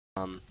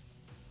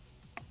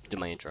do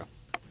my intro.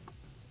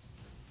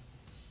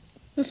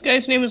 This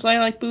guy's name is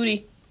Lilac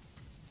Booty.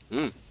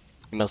 He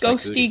must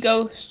like booty. Ghosty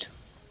Ghost.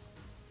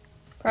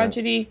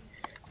 Prodigy.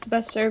 The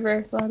best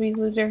server. Lobby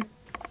loser.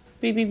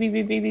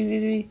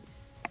 BBBBBBBB.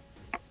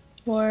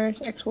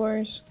 Wars. X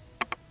Wars.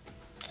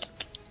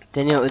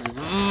 Daniel, it's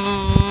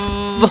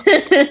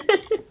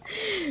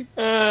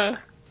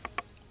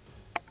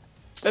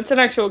That's an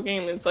actual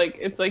game. It's like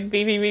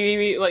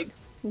BBBBB like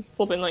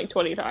flipping like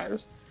 20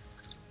 times.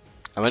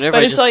 I wonder if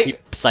I just keep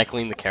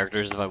cycling the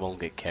characters if I won't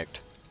get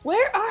kicked.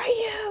 Where are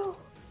you?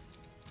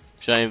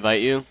 Should I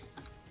invite you?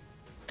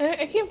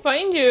 I can't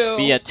find you.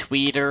 Via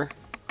Twitter.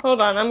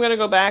 Hold on, I'm gonna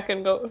go back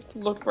and go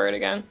look for it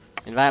again.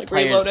 Invite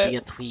players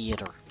via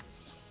Twitter.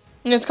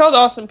 And it's called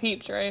Awesome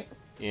Peeps, right?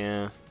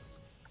 Yeah.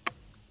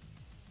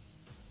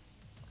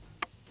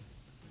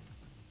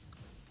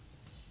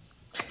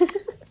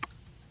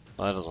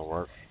 Well, that doesn't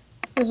work.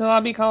 There's a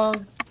lobby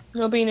called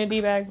No Being a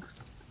D-Bag.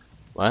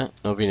 What?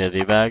 No being a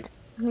D-bag?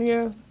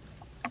 Yeah.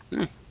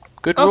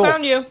 Good rule. Oh,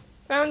 found you.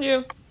 Found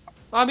you.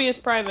 Lobby is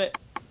private.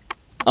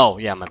 Oh,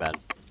 yeah, my bad.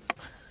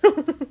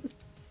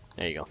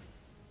 There you go.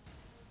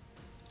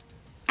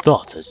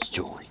 Thoughts has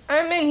joined.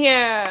 I'm in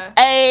here.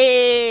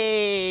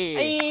 Hey!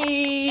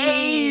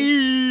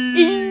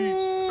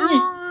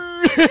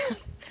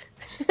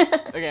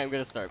 Okay, I'm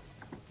gonna start.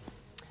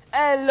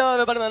 Hello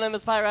everybody, my name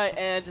is Pyrite,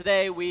 and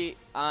today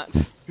I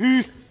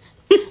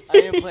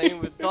am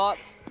playing with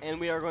Thoughts, and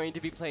we are going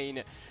to be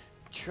playing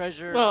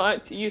Treasure... Well,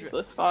 it's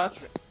Useless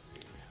Thoughts.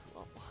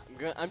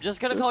 I'm just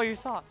gonna call you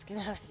Thoughts, get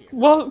out of here.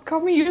 Well, call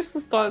me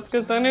Useless Thoughts,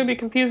 because I'm gonna be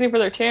confusing for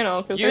their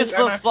channel.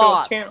 Useless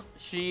Thoughts!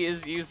 She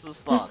is Useless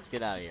Thoughts,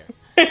 get out of here.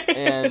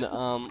 And,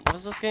 what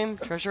is this game?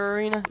 Treasure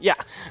Arena? Yeah.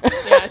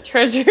 Yeah,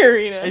 Treasure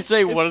Arena. I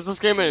say, what is this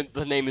game? And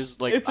the name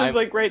is like... It's just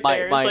like right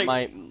there.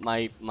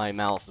 My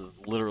mouse is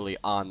literally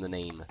on the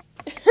name.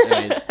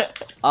 Anyways,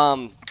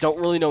 don't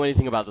really know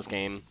anything about this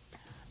game.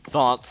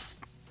 Thoughts,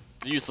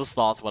 Useless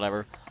Thoughts,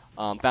 whatever.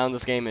 Found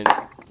this game and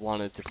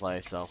wanted to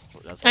play, so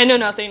that's I know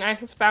nothing. I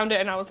just found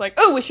it and I was like,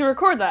 oh, we should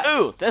record that.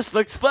 Ooh, this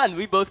looks fun.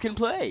 We both can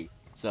play.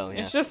 So,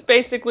 yeah. It's just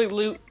basically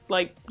loot,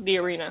 like, the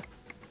arena.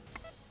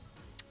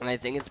 And I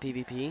think it's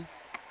PvP.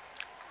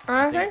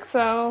 I think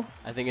so.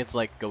 I think it's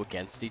like go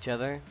against each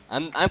other.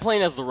 I'm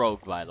playing as the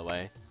rogue, by the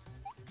way.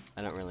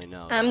 I don't really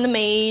know. I'm the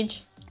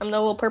mage. I'm the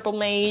little purple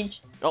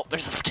mage. Oh,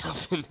 there's a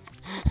skeleton.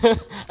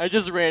 I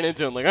just ran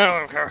into him like, I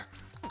don't care.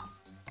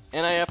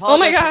 And I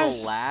apologize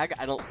for the lag.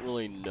 I don't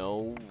really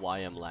know why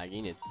I'm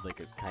lagging. It's like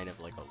a kind of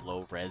like a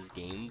low res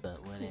game, but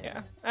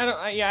whatever.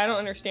 Yeah, I don't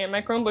understand.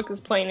 My Chromebook is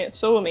playing it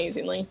so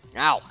amazingly.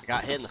 Ow! I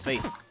got hit in the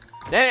face.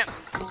 Damn it!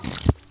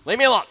 Leave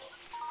me alone.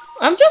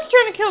 I'm just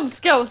trying to kill the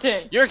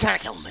skeleton. You're trying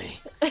to kill me.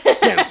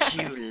 Don't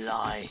you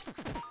lie.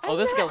 Oh,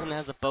 this skeleton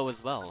has a bow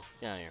as well.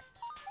 Yeah, here.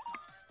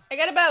 I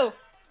got a bow.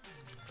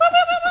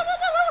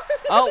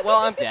 Oh,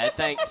 well, I'm dead.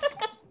 Thanks.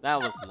 That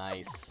was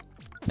nice.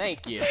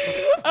 Thank you.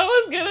 I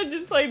was gonna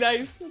just play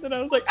nice, but then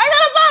I was like, I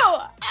got a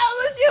bow! I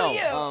was shooting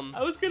you!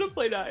 I was gonna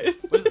play nice.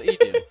 What does E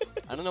do?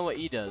 I don't know what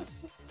E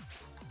does.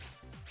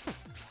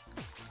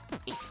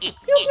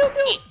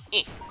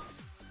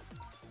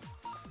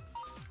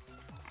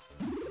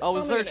 Oh,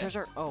 is there a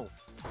treasure? Oh.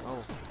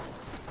 Oh.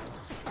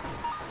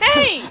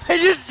 Hey! I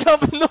just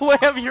jumped in the way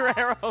of your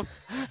arrows.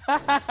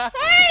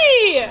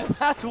 Hey!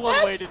 That's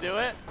one way to do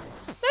it.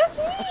 That's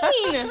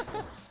mean!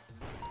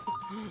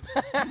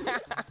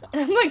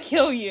 I'm gonna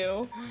kill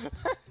you.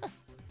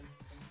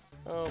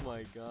 Oh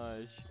my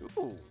gosh.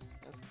 Ooh,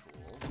 that's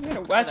cool. You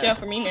gotta watch out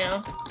for me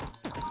now.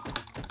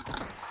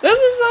 This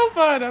is so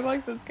fun. I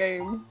like this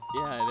game.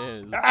 Yeah, it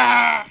is.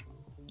 Ah!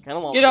 Get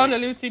on the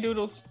lootsy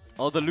doodles.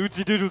 All the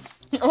lootsy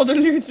doodles. All the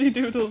lootsy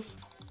doodles.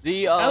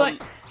 The I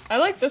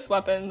like this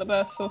weapon the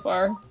best so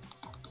far.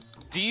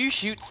 Do you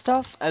shoot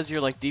stuff as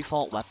your like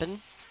default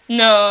weapon?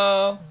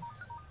 No.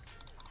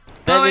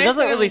 Then it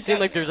doesn't really seem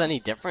like there's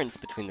any difference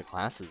between the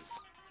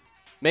classes.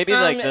 Maybe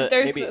like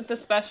there's the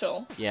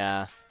special.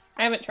 Yeah.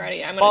 I haven't tried it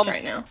yet. I'm gonna try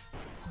it now.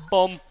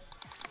 Boom.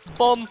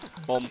 Boom.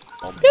 Boom. Boom.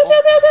 I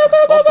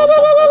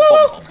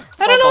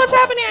don't know what's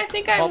happening. I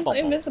think I'm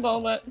invisible,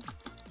 but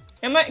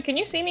can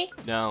you see me?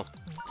 No.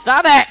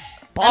 Stop it!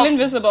 I'm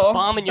invisible.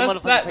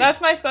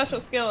 That's my special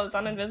skill is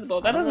I'm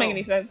invisible. That doesn't make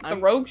any sense. The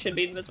rogue should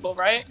be invisible,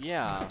 right?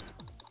 Yeah.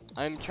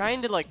 I'm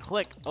trying to like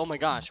click. Oh my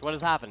gosh, what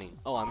is happening?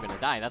 Oh, I'm gonna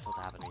die. That's what's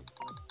happening.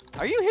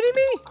 Are you hitting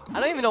me?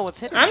 I don't even know what's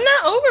hitting me. I'm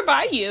not over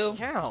by you.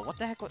 Yeah, what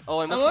the heck? Oh,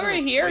 I'm over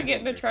here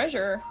getting the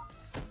treasure.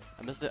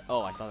 I missed it.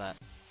 Oh, I saw that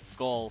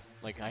skull.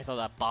 Like, I thought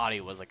that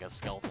body was like a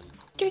skeleton.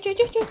 Okay.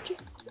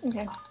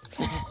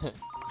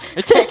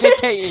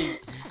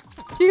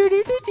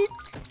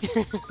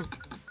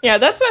 Yeah,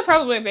 that's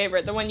probably my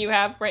favorite. The one you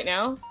have right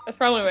now. That's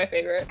probably my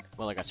favorite.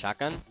 Well, like a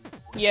shotgun?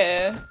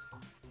 Yeah.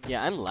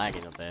 Yeah, I'm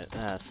lagging a bit.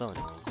 So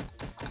annoying.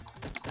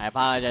 I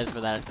apologize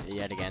for that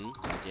yet again,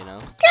 you know?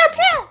 Pew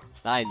pew!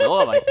 I know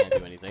if I can't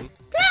do anything.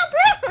 Pew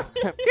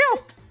pew! Pew!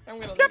 I'm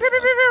gonna pew, pew, pew,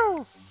 pew,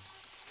 pew.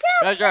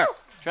 Treasure! Pew.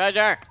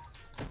 Treasure!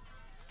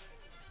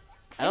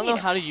 I don't know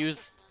how to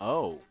use...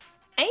 Oh.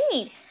 I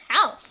need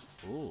house.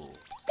 Ooh. Pew, pew,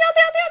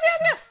 pew, pew,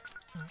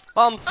 pew.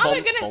 Bumps, Oh my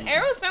bumps, goodness, bumps.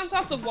 arrows bounce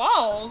off the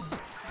walls.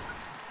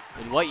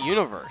 In what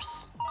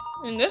universe?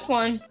 In this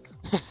one.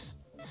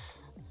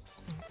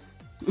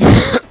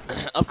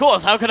 Of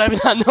course, how could I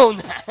have not known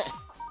that?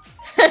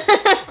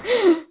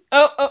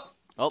 Oh.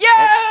 Oh, Yeah!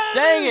 oh,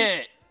 dang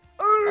it!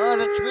 Oh,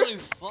 that's really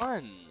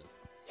fun.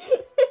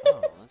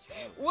 Oh, that's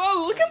really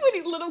Whoa, look how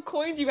many little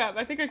coins you have.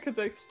 I think because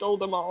I stole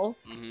them all.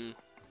 Mm-hmm.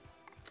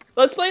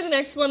 Let's play the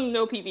next one,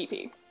 no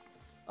PvP.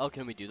 Oh,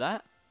 can we do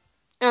that?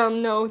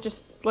 No,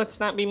 just let's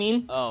not be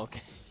mean. Oh,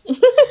 okay.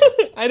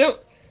 I don't...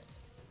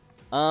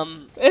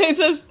 It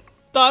says,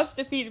 Thoughts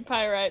defeated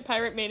Pirate.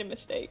 Pirate made a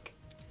mistake.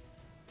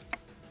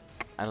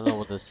 I don't know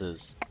what this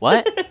is.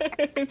 What?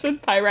 It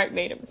said Pirate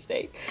made a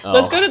mistake. Oh.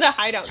 Let's go to the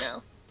hideout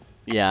now.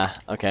 Yeah,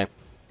 okay.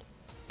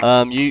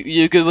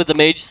 You good with the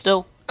mage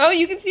still? Oh,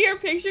 you can see our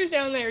pictures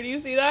down there. Do you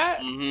see that?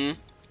 Mm-hmm.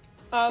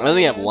 Oh, I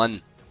only have man.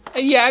 one.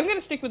 Yeah, I'm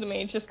gonna stick with the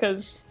mage just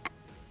because.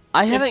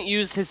 I haven't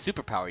used his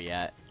superpower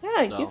yet.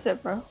 Yeah, So. use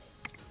it, bro.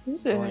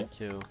 Use I it. want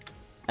to.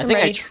 I I'm think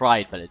I ready.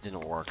 tried, but it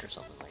didn't work or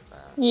something like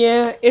that.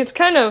 Yeah, it's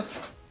kind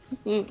of.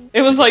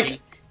 It was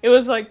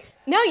like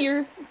now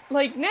you're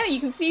like now you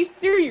can see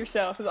through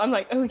yourself. I'm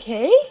like,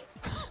 okay.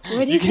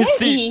 What You does can that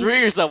see mean? through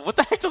yourself. What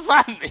the heck does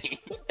that mean?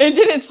 It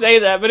didn't say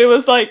that, but it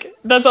was like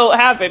that's all that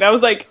happened. I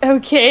was like,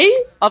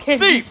 okay. A Can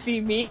you thief!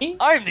 see me?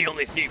 I'm the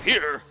only thief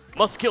here.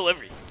 Must kill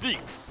every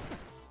thief.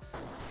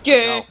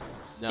 Yeah.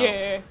 No.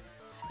 Yeah.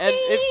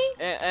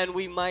 And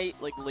we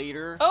might like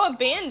later. Oh, a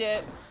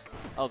bandit.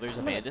 Oh, there's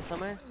a bandit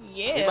somewhere.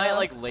 Yeah. We might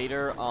like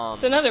later.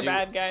 It's another do-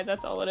 bad guy.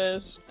 That's all it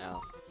is.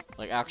 No,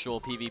 like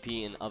actual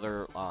PvP and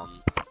other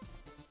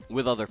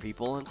with other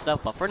people and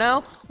stuff. But for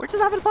now, we're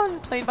just having fun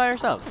playing by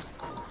ourselves.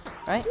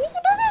 Right?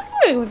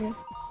 I Don't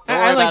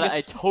worry like about this. it.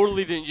 I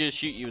totally didn't just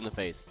shoot you in the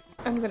face.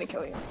 I'm gonna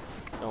kill you.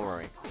 Don't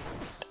worry.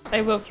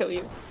 I will kill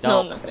you. Don't, no,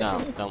 I'm not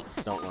gonna kill you.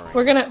 don't worry.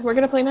 We're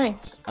gonna play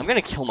nice. I'm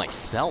gonna kill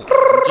myself.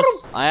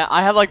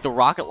 I have like the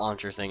rocket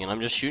launcher thing, and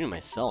I'm just shooting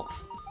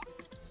myself.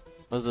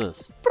 What's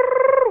this?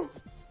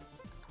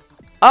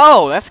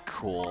 Oh, that's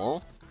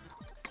cool.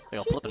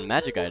 Like a flippin'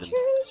 magic item.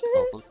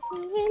 Awesome.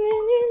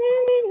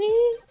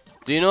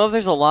 Do you know if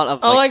there's a lot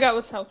of All I like, got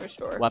was health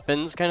restore.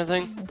 weapons kind of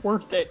thing?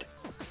 Worth it.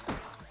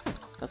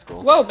 That's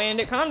cool. Whoa,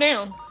 bandit, calm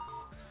down.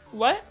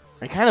 What?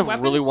 I kind of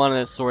Weapon? really want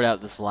to sort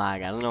out this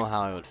lag. I don't know how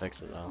I would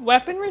fix it though.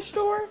 Weapon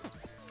restore?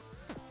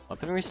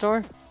 Weapon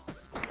restore?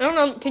 I don't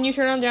know. Can you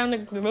turn on down the?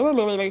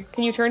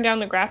 Can you turn down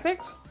the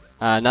graphics?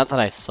 Not that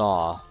I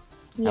saw.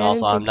 And Yeah,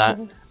 also, I I'm think not.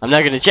 so. I'm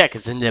not gonna check,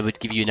 cause then that would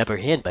give you an upper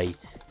hand by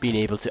being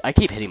able to. I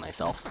keep hitting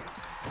myself.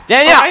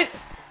 Daniel,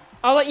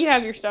 I'll let you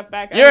have your stuff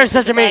back. I you're didn't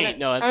such a think about mean. it.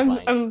 No, it's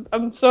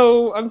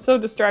fine. I'm so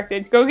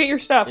distracted. Go get your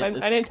stuff. I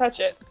didn't touch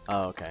it.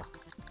 Oh, okay.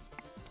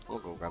 We'll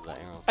go grab that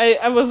arrow.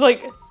 I was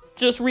like,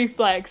 just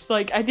reflex.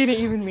 Like I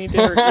didn't even mean to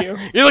hurt you.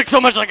 You look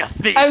so much like a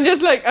thief. I'm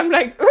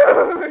like,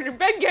 "Ooh,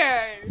 bad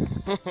guy."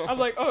 I'm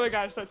like, oh my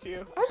gosh, that's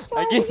you. I'm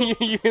sorry. I can hear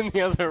you in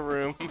the other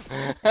room.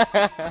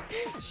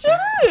 Shut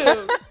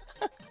up.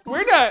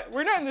 We're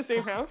not in the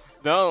same house.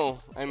 No,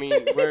 I mean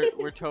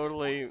we're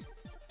totally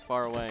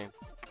far away.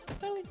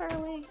 Really far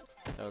away.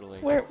 Totally.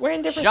 We're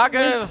in different.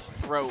 Shotgun to the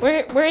throat.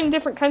 We're in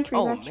different countries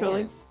Oh,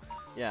 actually. man.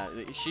 Yeah,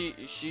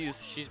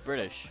 she's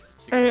British.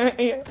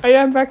 I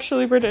am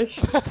actually British.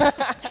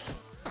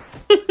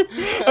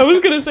 I was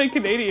gonna say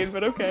Canadian,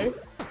 but okay.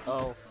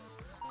 Oh.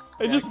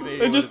 I Yeah, just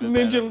Canadian would've been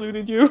ninja better.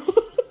 looted you.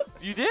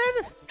 You did?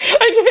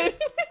 I did.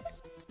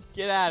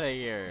 Get out of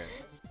here.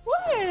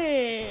 What?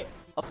 A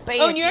bandit.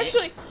 Oh, and you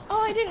actually.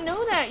 Oh, I didn't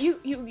know that.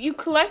 You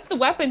collect the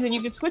weapons and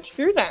you can switch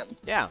through them.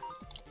 Yeah.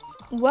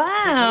 Can I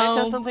Wow.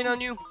 tell something on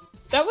you?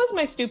 That was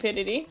my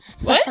stupidity.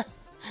 What?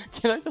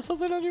 Can I tell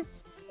something on you?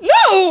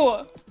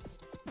 No!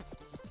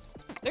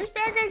 There's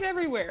bad guys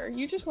everywhere.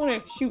 You just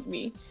want to shoot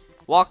me.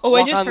 Walk Oh,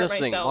 I on just this hurt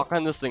thing. myself. Walk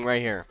on this thing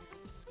right here.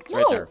 It's No.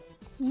 right there.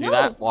 See No.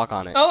 that? Walk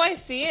on it. Oh, I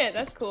see it.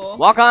 That's cool.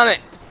 Walk on it.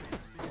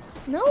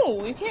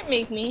 No, you can't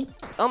make me.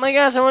 Oh my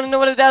gosh, I want to know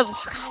what it does.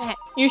 Walk on it.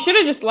 You should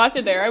have just left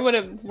it there. I would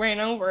have ran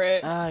over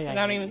it Ah, yeah, I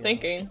without hate even you.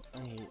 thinking. I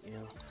hate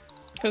you.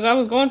 Because I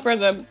was going for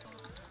the...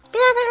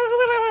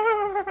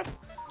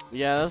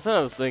 Yeah, that's what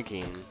I was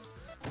thinking.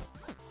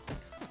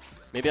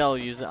 Maybe I'll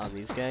use it on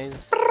these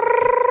guys.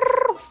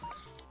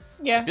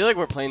 Yeah. I feel like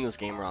we're playing this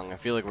game wrong. I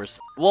feel like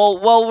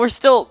well, we're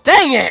still.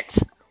 Dang it!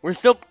 We're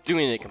still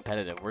doing it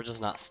competitive. We're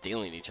just not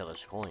stealing each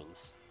other's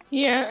coins.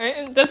 Yeah,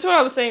 and that's what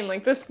I was saying.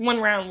 Like, this one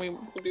round, we will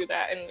do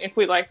that, and if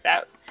we like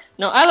that.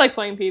 No, I like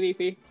playing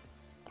PvP.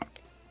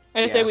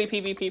 I say Yeah. we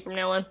PvP from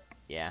now on.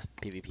 Yeah,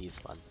 PvP is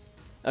fun.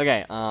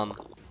 Okay,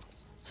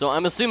 so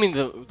I'm assuming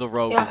the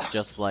rogue Yeah. is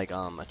just like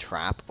a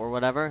trap or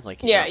whatever.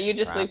 Like Yeah, you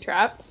just leave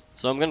traps.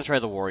 So I'm gonna try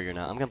the warrior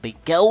now. I'm gonna be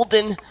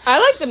golden.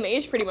 I like the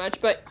mage pretty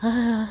much, but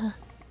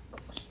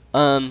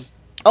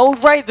Oh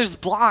right, there's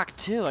block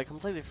too. I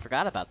completely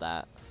forgot about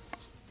that.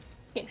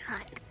 getting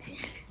hot.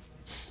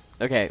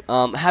 Okay,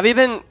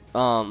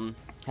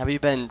 have you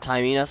been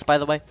timing us, by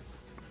the way?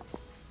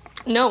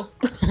 No.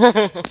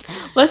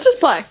 Let's just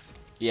play.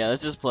 Yeah,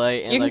 let's just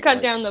play. And You can like,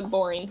 cut down the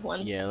boring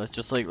ones. Yeah, let's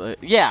just like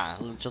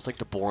just like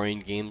the boring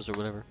games or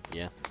whatever.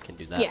 Yeah, can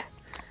do that. Yeah.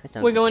 That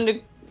sounds We good.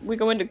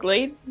 go into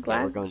Glade. Yeah,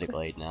 Glad. we're going to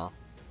Glade now.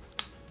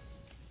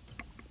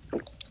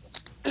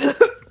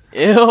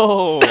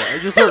 Ew! I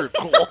just heard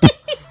gulp.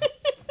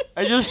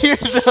 I just hear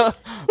the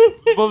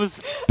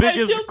most I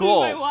biggest tilted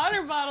my gulp.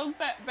 water bottle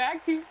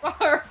back too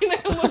far, and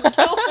I almost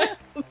killed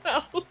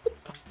myself.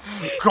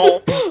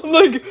 Gulp. I'm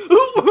like,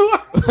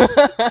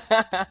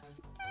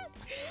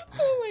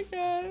 oh my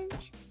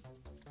gosh.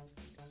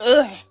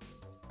 Ugh.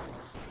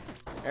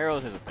 Arrow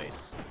to the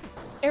face.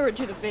 Arrow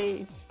to the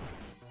face.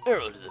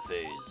 Arrow to the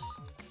face.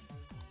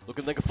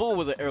 Looking like a fool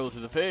with an arrow to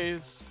the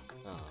face.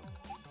 Oh.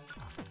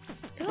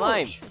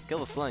 Slime! Ouch. Kill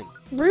the slime.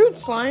 Rude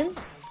slime.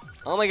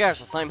 Oh my gosh,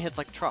 the slime hits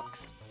like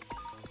trucks.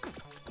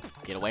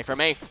 Get away from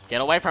me!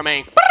 Get away from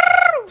me!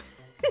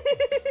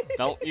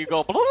 Don't you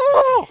go.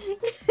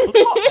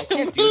 I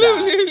can't do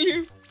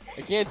that.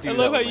 I can't do that.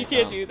 I love how with you my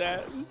can't thumb. do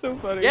that. It's so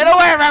funny. Get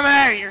away from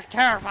me! You're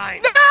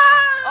terrifying!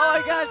 Oh,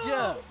 I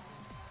gotcha!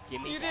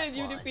 Give me You that did.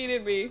 You one.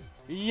 defeated me.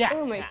 Yeah.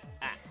 Oh my.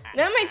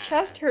 Now my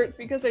chest hurts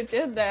because I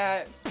did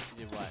that.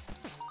 You did what?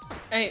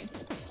 I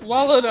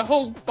swallowed a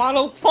whole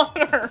bottle of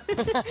water.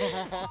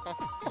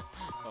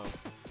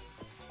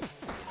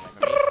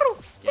 Oh.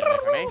 Get away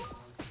from me.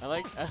 I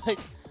like.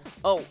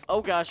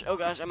 Oh gosh,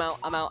 I'm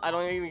out. I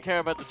don't even care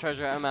about the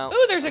treasure. I'm out.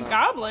 Ooh, there's a I'm out.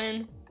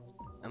 goblin.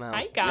 I'm out.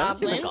 Hi, You haven't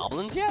seen the goblin.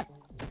 goblins yet?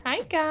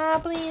 Hi,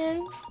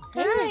 goblin.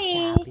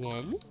 Hi,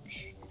 goblin.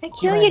 I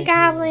kill you,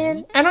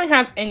 goblin. I don't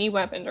have any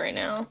weapons right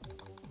now.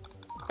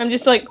 I'm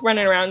just like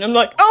running around. I'm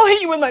like, I'll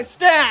hit you with my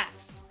staff.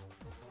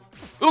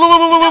 Mine!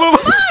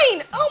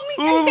 Oh,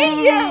 me! I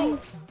hate you! I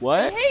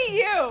What? hate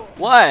you!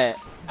 What?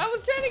 I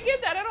was trying to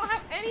get that. I don't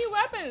have any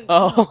weapons.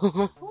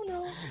 Oh. Oh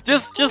no.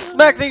 just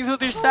smack things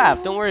with your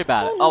staff. Don't worry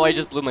about it. Oh, I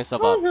just blew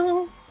myself Oh up.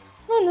 no.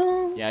 Oh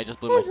no. Yeah, I just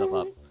blew myself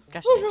up.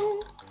 Gosh Oh dang.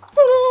 no.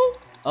 Oh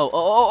no.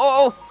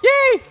 Oh!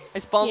 Yay! I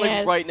spawned Yes,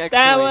 like right next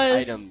that to was,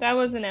 items. That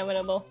was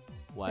inevitable.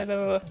 What?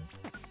 Bomb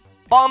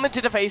Bomb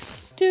into the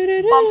face.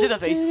 Bomb to the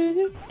face.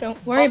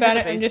 Don't worry Bomb to about the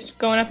it. I'm face. just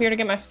going up here to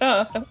get my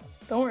stuff.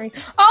 Don't worry.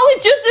 Oh,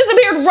 it just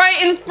disappeared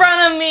right in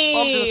front of me.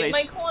 Bomb to the My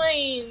face.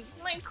 coins.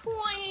 My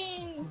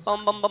coins.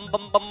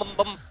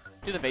 Bum.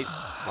 To the face.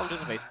 Bomb to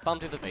the face. Bomb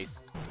to the face.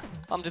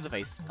 Bomb to the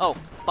face. Oh,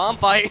 bomb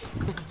fight.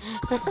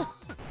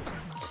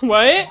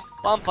 What?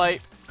 Bomb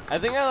fight. I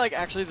think I like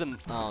actually the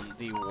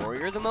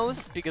warrior the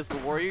most because the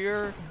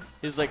warrior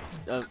his like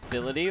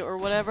ability or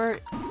whatever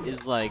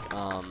is like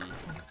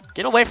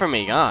get away from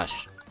me,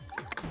 gosh.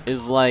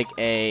 Is like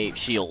a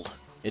shield.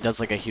 It does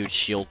like a huge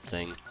shield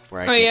thing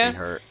where I can't be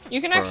hurt.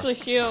 You can actually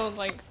shield,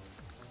 like,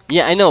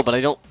 Yeah, I know, but I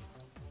don't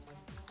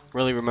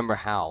really remember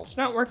how. it's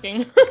not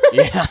working.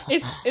 Yeah.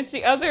 It's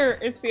the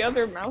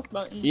other mouse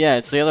button. Yeah,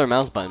 it's the other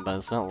mouse button, but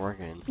it's not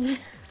working.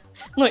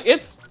 Like,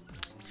 it's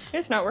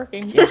not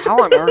working. Yeah, how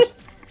on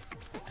earth?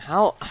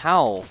 How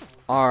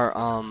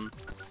are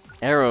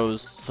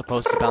arrows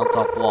supposed to bounce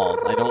off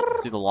walls? I don't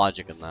see the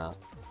logic in that.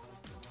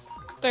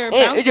 They're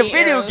Hey, it's a bouncy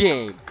video arrows.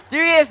 game.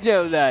 There is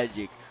no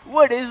logic.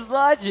 What is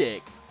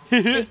logic?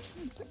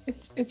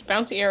 It's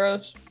bouncy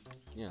arrows.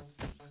 Yeah.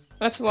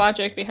 That's the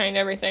logic behind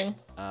everything.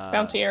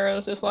 Bouncy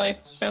arrows is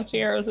life. Bouncy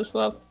arrows is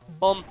love.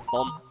 Boom,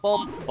 boom,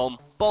 boom, boom,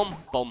 boom,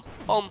 boom,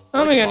 boom.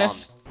 Oh my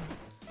goodness.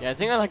 Yeah, I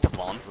think I like the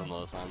bombs the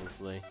most,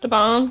 honestly. The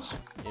bombs.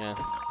 Yeah.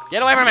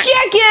 Get away from me!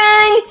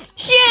 Chicken!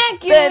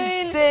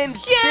 Chicken!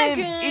 Bims, Chicken!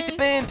 Eat the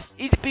bims!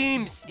 Eat the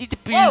beams! Eat the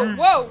Whoa, beams!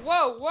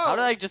 whoa! How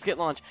did I just get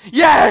launched?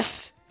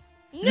 Yes!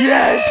 No!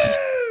 Yes!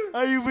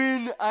 I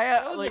win! I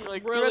That have, was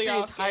like really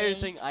throughout the entire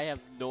awesome. thing, I have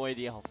no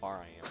idea how far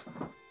I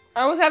am.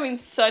 I was having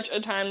such a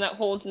time that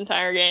whole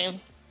entire game.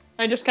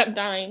 I just kept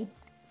dying.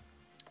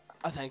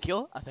 Thank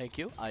you.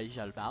 I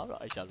shall bow.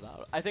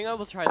 I think I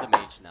will try the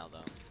mage now,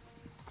 though.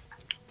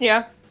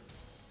 Yeah.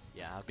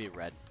 Yeah, I'll be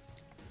red.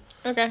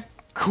 Okay.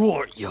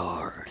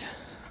 Courtyard.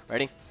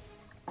 Ready?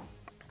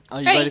 Are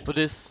you Hey. ready for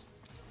this?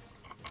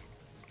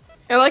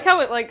 I like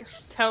how it like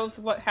tells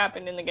what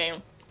happened in the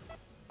game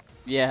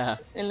Yeah.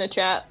 in the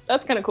chat.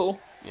 That's kind of cool.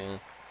 Yeah.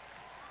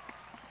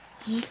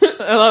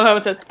 I love how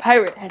it says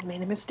pirate had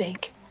made a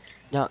mistake.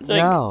 No, It's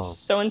like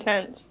so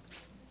intense.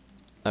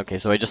 Okay,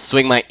 so I just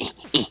swing my.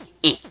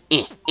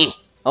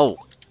 Oh,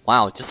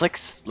 wow! Just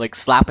like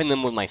slapping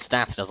them with my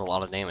staff does a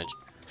lot of damage.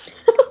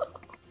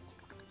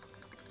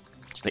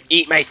 Just like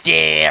eat my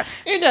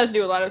staff. It does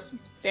do a lot of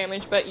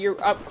damage, but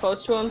you're up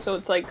close to him, so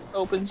it's like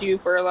opens you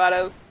for a lot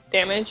of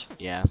damage.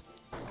 Yeah.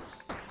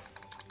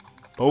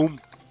 Boom.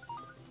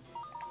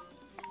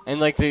 And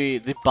like the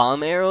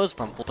bomb arrows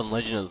from flippin'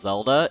 Legend of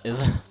Zelda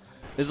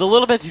is a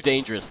little bit too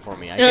dangerous for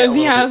me. I get a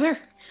little bit-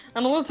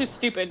 I'm a little too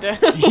stupid to.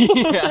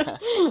 Yeah.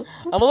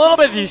 I'm a little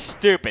bit too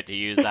stupid to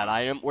use that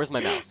item. Where's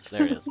my mouse?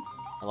 There it is.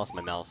 I lost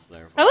my mouse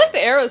there. I like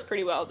the arrows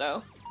pretty well,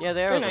 though. Yeah,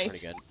 the arrows are nice.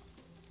 pretty good.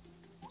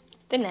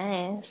 They're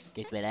nice.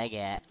 Guess what I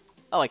got?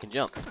 Oh, I can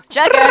jump.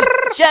 Chicken!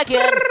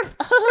 Chicken!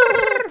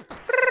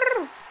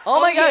 Oh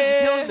my gosh, you yeah.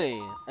 killed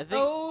me! I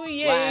think Oh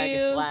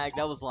yeah. lag.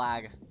 That was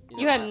lag.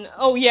 You know had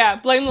oh yeah.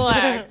 Blame the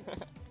lag.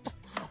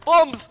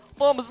 Bombs!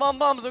 Bums,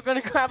 bums, I'm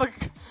gonna grab a...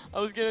 I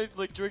was gonna,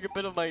 like, drink a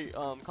bit of my,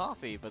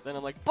 coffee, but then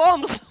I'm like,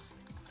 bums!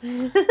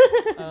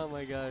 Oh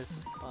my gosh.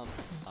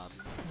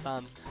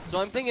 Bums.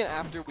 So I'm thinking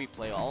after we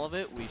play all of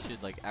it, we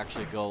should, like,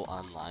 actually go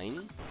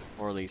online.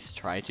 Or at least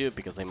try to,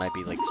 because they might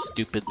be, like,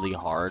 stupidly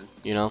hard,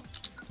 you know?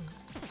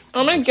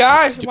 Oh my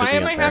gosh, why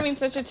am I having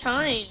such a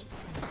time?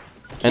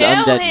 An Kill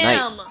undead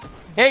him! knight.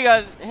 Here you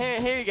go.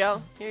 Here you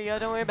go. Here you go.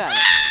 Don't worry about it.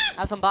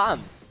 Have some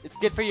bombs. It's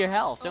good for your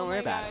health. Don't worry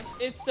about it.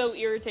 It's so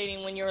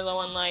irritating when you're low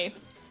on life.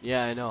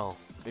 Yeah, I know.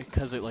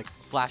 Because it like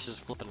flashes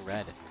flipping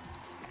red.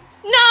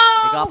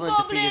 No, Goblin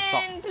Goblin, defeated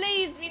Thoughts.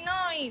 please be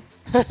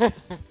nice.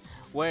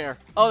 Where?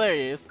 Oh, there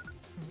he is.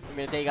 I'm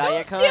gonna take all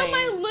your coins. Don't steal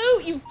my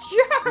loot, you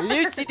jerk!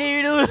 Lootsy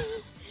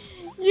doodles.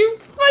 You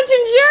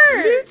fudging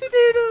jerk! Lootsy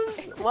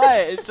doodles.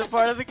 What? It's a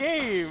part of the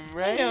game,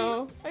 right?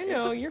 I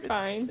know. You're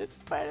fine. It's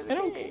part of the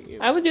game.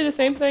 I would do the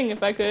same thing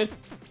if I could.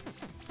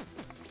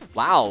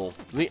 Wow,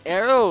 the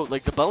arrow,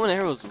 like the bow and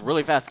arrow is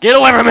really fast. Get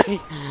away from me!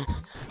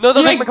 No,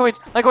 don't take my coins.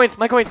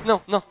 My coins.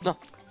 No.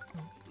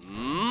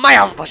 My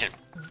health potion.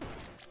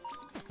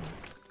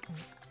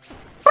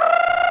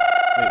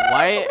 Wait,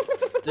 why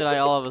did I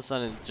all of a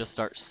sudden just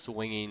start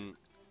swinging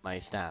my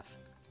staff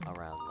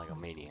around like a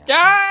maniac?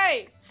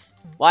 Die!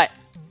 What?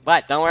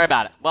 Don't worry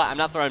about it. What? I'm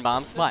not throwing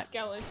bombs. What?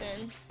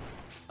 Skeleton.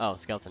 Oh,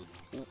 skeleton.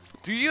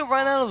 Do you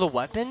run out of the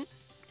weapon?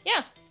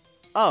 Yeah.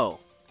 Oh,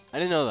 I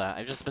didn't know that.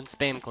 I've just been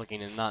spam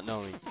clicking and not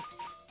knowing.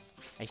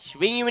 I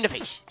swing you in the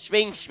face.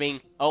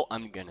 Swing. Oh,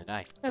 I'm gonna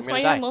die. That's why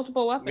you have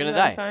multiple weapons. I'm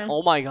gonna die.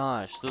 Oh my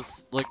gosh,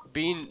 this like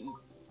being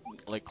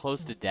like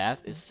close to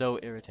death is so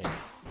irritating.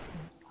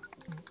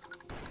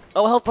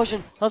 Oh, health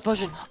potion.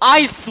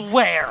 I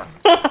swear.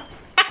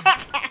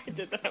 I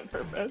did that on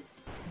purpose.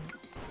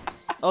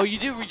 Oh, you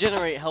do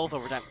regenerate health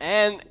over time,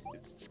 and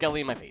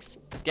skelly in my face.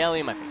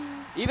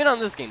 Even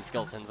on this game,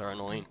 skeletons are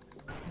annoying.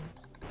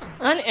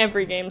 On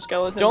every game,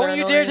 skeletons Don't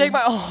you dare take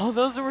my... Oh,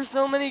 those were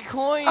so many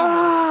coins.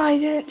 Oh, I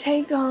didn't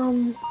take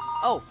them.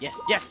 Oh, yes.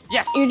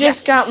 You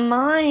just got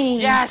mine.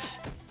 Yes.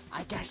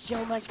 I got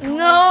so much coins.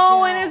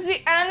 No, and it's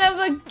the end of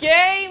the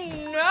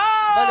game.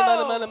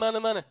 No.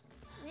 Money.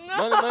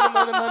 No.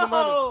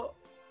 Money.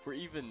 We're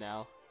even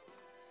now.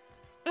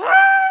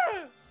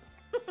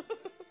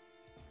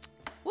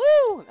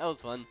 Woo! That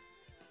was fun.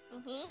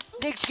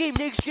 Next game,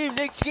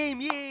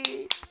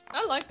 yay!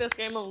 I like this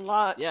game a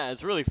lot. Yeah,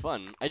 it's really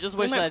fun. I just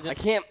wish I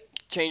can't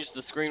change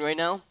the screen right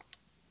now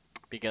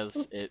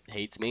because it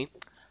hates me.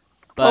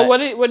 But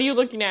what are you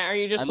looking at? Are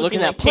you just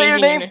looking at player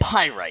name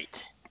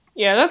Pyrite?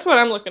 Yeah, that's what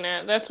I'm looking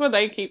at. That's what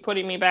they keep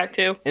putting me back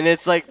to. And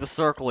it's like the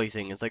circle-y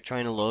thing. It's like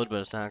trying to load, but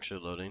it's not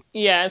actually loading.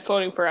 Yeah, it's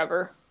loading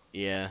forever.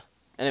 Yeah.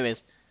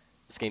 Anyways,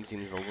 this game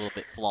seems a little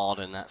bit flawed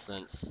in that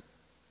sense.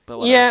 But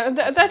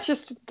whatever. Yeah,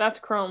 that's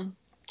Chrome.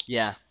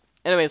 Yeah.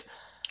 Anyways,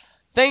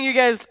 thank you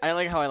guys. I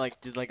like how I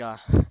did like a...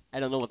 I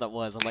don't know what that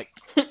was. I'm like,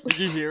 did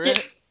you hear it?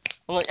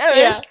 I'm like,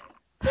 yeah.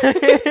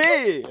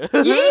 Hey!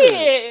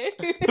 Yeah!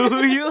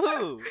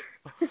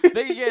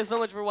 Thank you guys so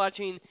much for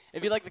watching.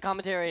 If you like the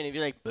commentary and if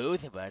you like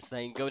both of us,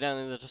 then go down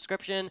in the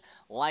description,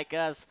 like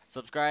us,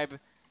 subscribe.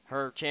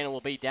 Her channel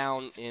will be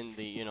down in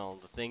the,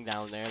 the thing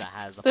down there that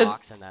has a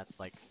box and that's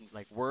like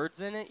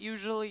words in it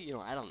usually.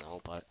 I don't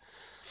know, but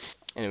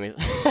anyways.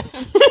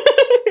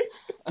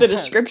 The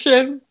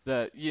description?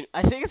 I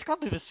think it's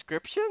called the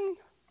description?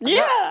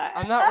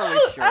 I'm not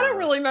really sure. I don't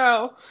really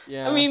know.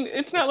 Yeah. I mean,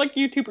 it's not like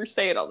YouTubers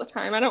say it all the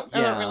time. I don't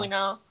really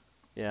know.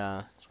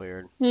 Yeah, it's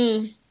weird.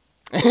 Anyways,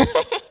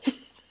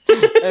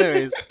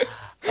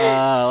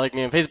 like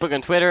me on Facebook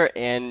and Twitter,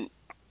 and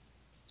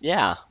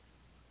yeah.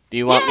 Do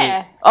you want me?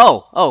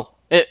 Oh,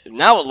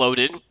 now it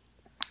loaded.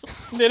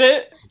 Did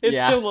it? It's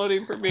still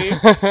loading for me.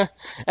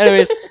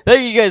 Anyways,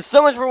 thank you guys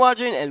so much for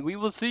watching, and we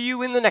will see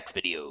you in the next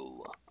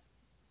video.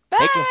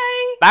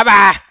 Bye.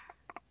 Bye-bye.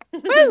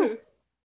 Woo!